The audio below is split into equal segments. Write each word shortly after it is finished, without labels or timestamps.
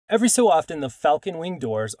Every so often, the Falcon Wing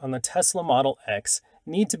doors on the Tesla Model X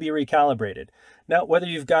need to be recalibrated. Now, whether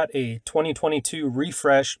you've got a 2022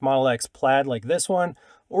 refreshed Model X Plaid like this one,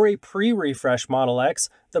 or a pre-refresh Model X,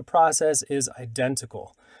 the process is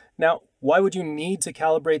identical. Now, why would you need to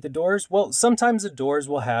calibrate the doors? Well, sometimes the doors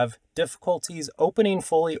will have difficulties opening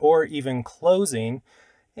fully or even closing,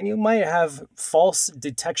 and you might have false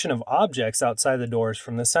detection of objects outside the doors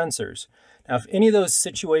from the sensors. Now, if any of those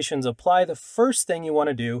situations apply, the first thing you want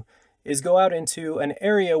to do is go out into an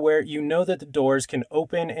area where you know that the doors can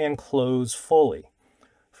open and close fully.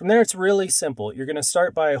 From there, it's really simple. You're going to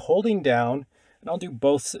start by holding down, and I'll do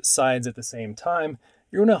both sides at the same time.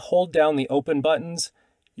 You're going to hold down the open buttons.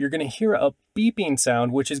 You're going to hear a beeping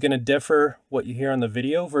sound, which is going to differ what you hear on the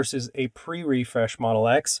video versus a pre-refresh Model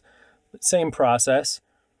X. Same process.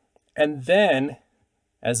 And then,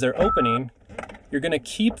 as they're opening, you're going to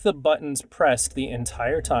keep the buttons pressed the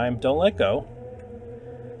entire time. Don't let go.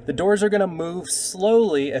 The doors are going to move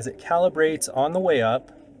slowly as it calibrates on the way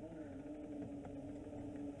up.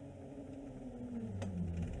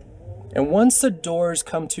 And once the doors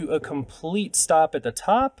come to a complete stop at the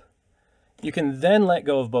top, you can then let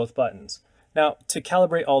go of both buttons. Now, to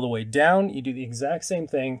calibrate all the way down, you do the exact same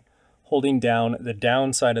thing, holding down the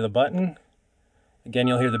down side of the button. Again,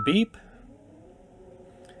 you'll hear the beep,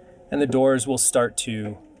 and the doors will start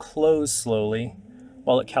to close slowly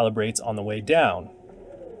while it calibrates on the way down.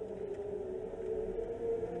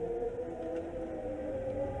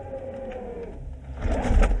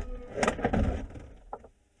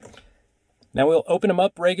 Now we'll open them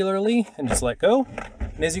up regularly and just let go.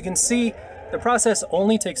 And as you can see, the process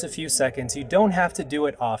only takes a few seconds. You don't have to do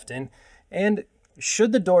it often. And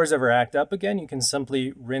should the doors ever act up again, you can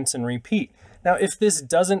simply rinse and repeat. Now, if this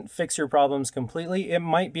doesn't fix your problems completely, it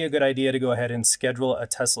might be a good idea to go ahead and schedule a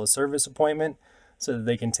Tesla service appointment so that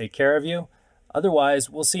they can take care of you. Otherwise,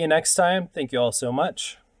 we'll see you next time. Thank you all so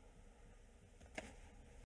much.